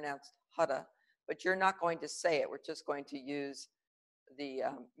 it's pronounced hatha, but you're not going to say it. We're just going to use the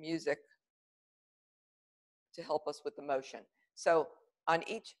music to help us with the motion. So on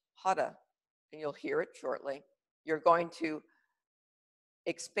each hatha, and you'll hear it shortly, you're going to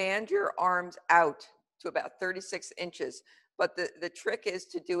expand your arms out to about 36 inches. But the trick is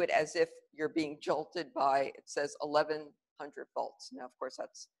to do it as if you're being jolted by, it says 1100 volts. Now, of course,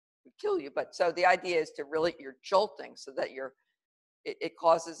 that's would kill you. But so the idea is to really, you're jolting so that it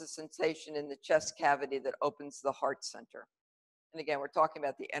causes a sensation in the chest cavity that opens the heart center. And again, we're talking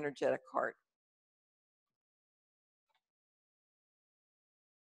about the energetic heart.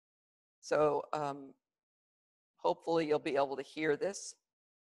 So hopefully you'll be able to hear this.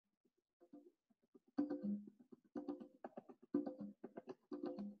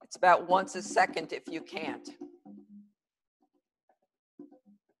 It's about once a second if you can't.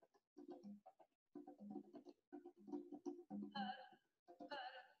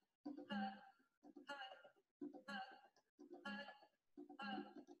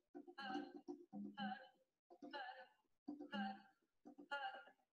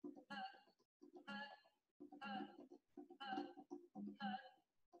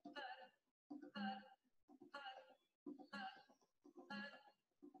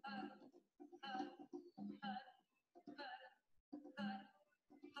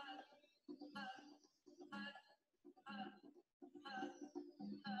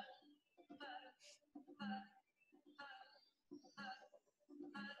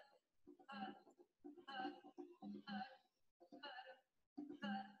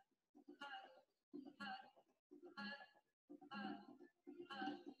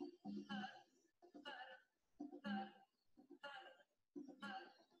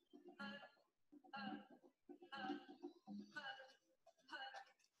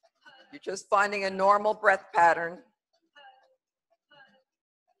 You're just finding a normal breath pattern.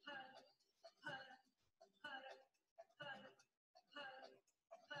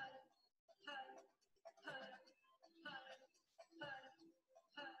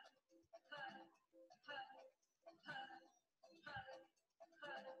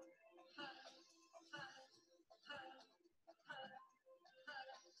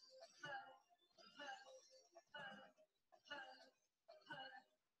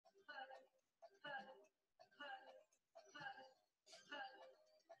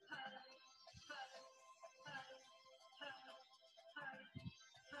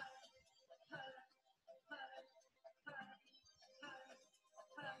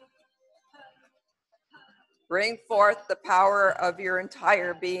 Bring forth the power of your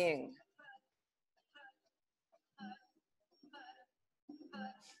entire being.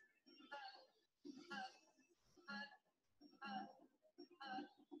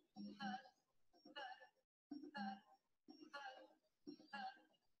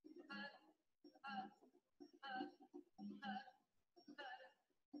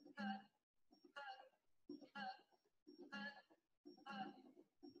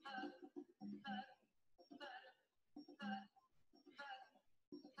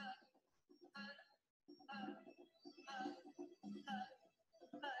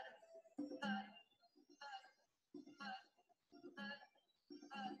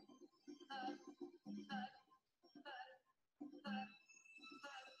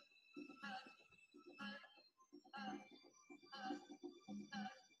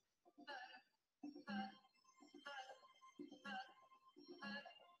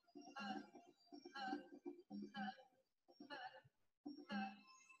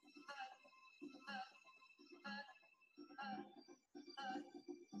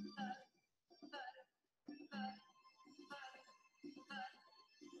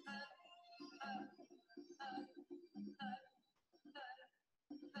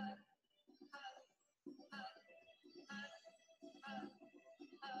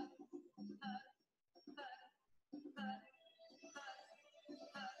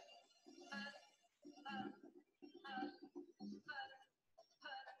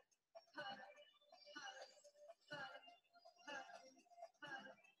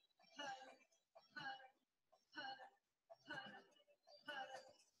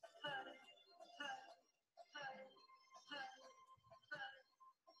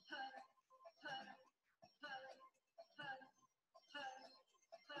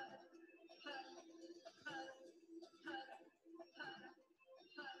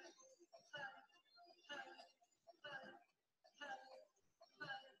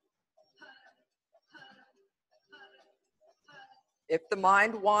 If the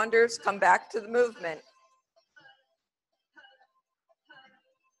mind wanders, come back to the movement.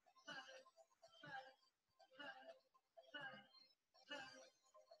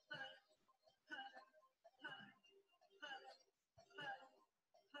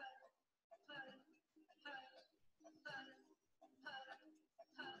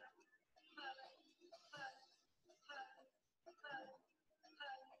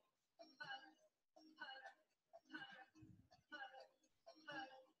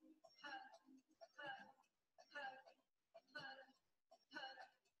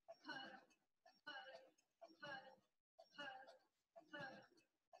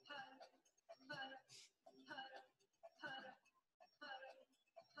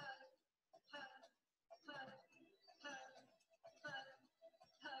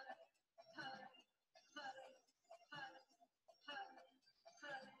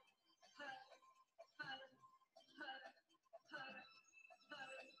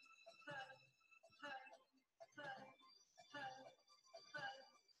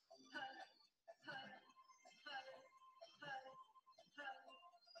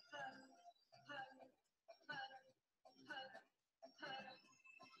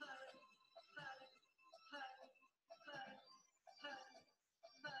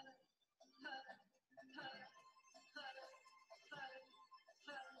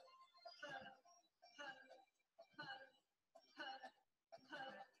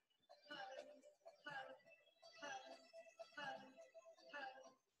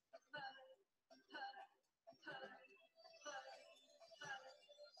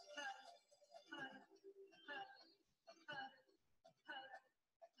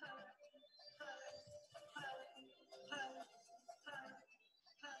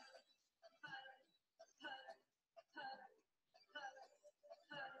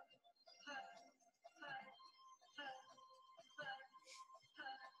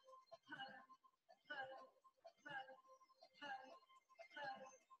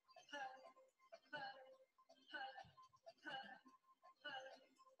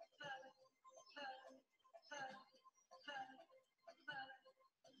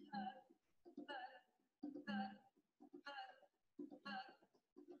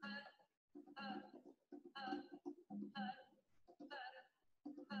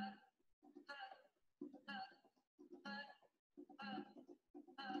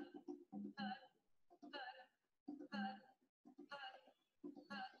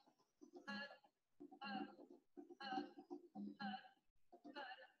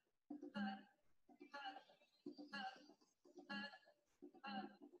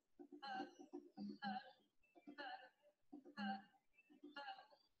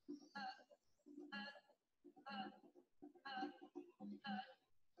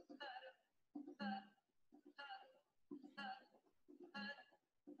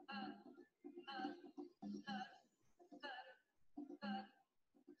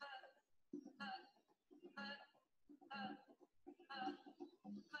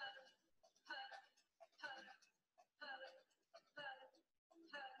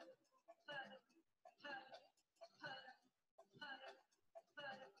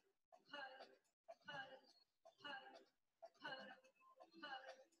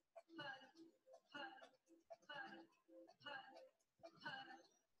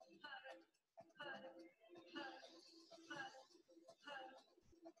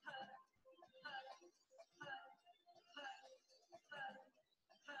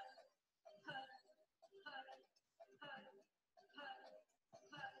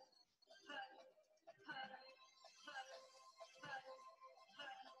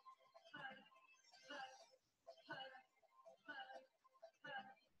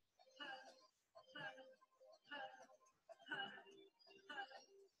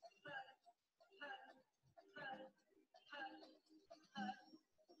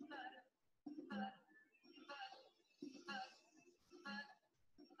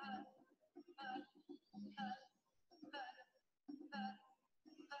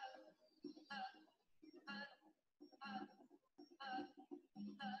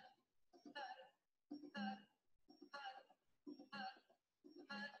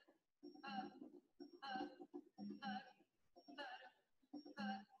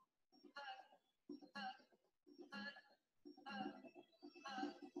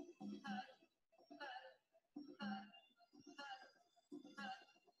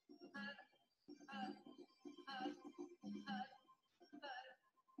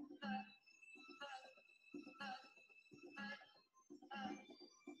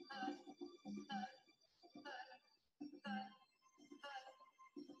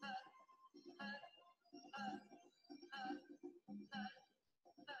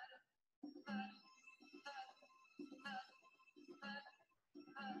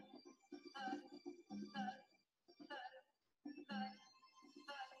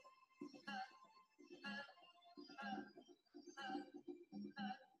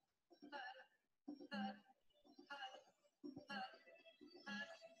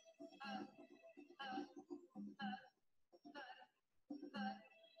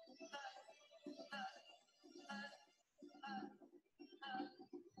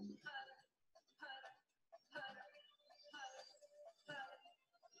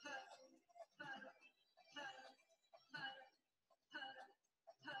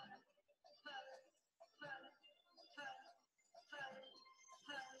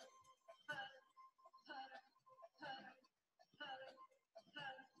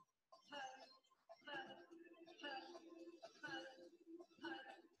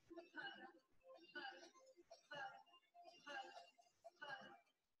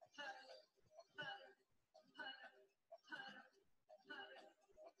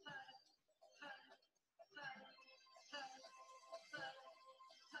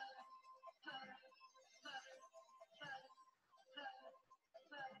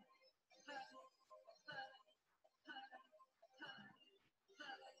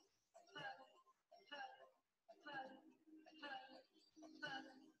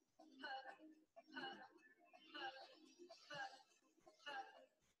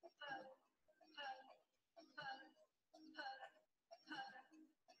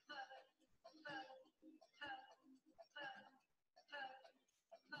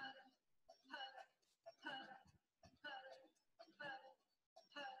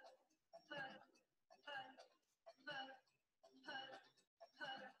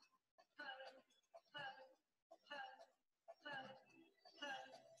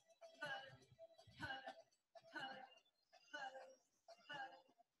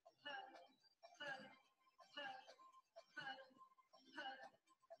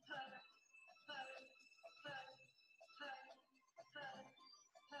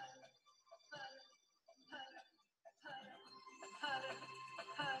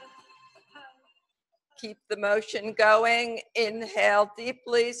 Keep the motion going. Inhale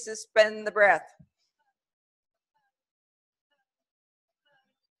deeply, suspend the breath.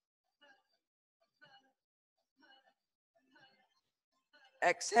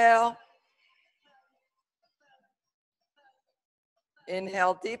 Exhale.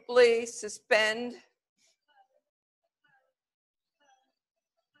 Inhale deeply, suspend.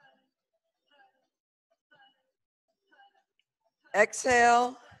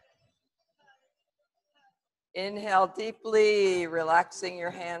 Exhale. Inhale deeply, relaxing your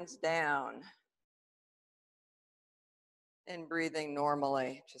hands down. And breathing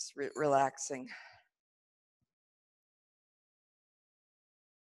normally, just relaxing.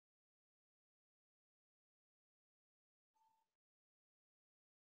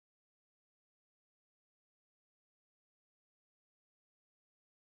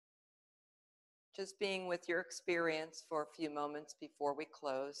 Just being with your experience for a few moments before we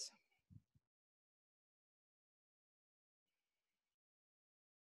close.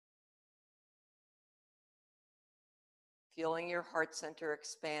 Feeling your heart center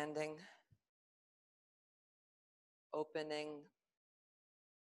expanding, opening.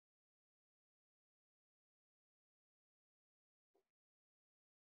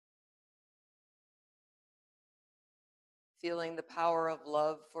 Feeling the power of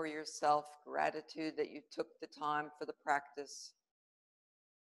love for yourself, gratitude that you took the time for the practice.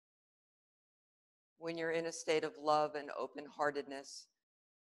 When you're in a state of love and open-heartedness,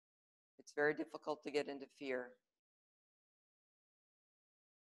 it's very difficult to get into fear.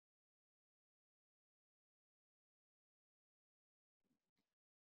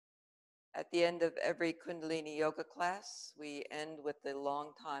 At the end of every Kundalini yoga class, we end with the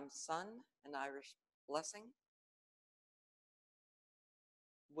long-time sun, an Irish blessing.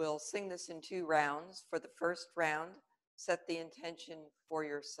 We'll sing this in 2 rounds. For the first round, set the intention for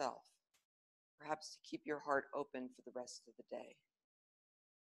yourself, perhaps to keep your heart open for the rest of the day.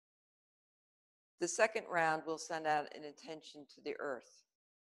 The second round, we'll send out an intention to the earth.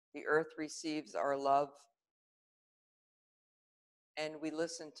 The earth receives our love, and we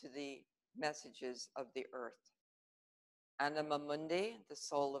listen to the messages of the earth. Anima Mundi, the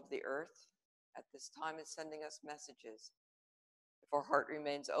soul of the earth, at this time is sending us messages. If our heart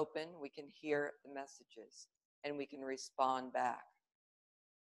remains open, we can hear the messages and we can respond back.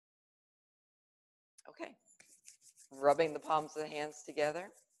 Okay, rubbing the palms of the hands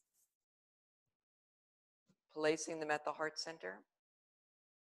together, placing them at the heart center.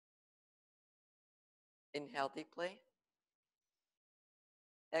 Inhale deeply.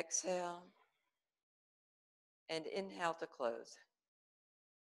 Exhale. And inhale to close.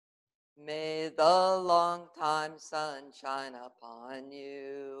 May the long time sun shine upon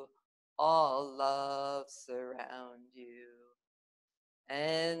you, all love surround you,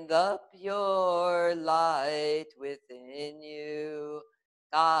 and the pure light within you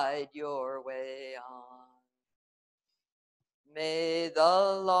guide your way on. May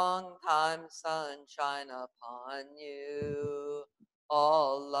the long time sun shine upon you,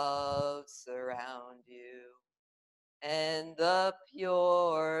 all love surround you, and the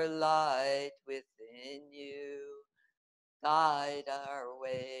pure light within you guide our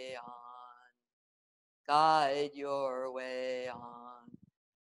way on. Guide your way on.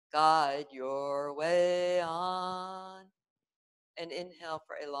 Guide your way on. And inhale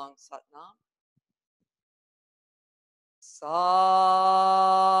for a long Satnam. Sat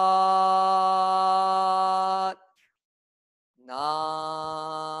Nam.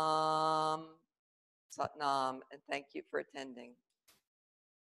 Satnam. And thank you for attending.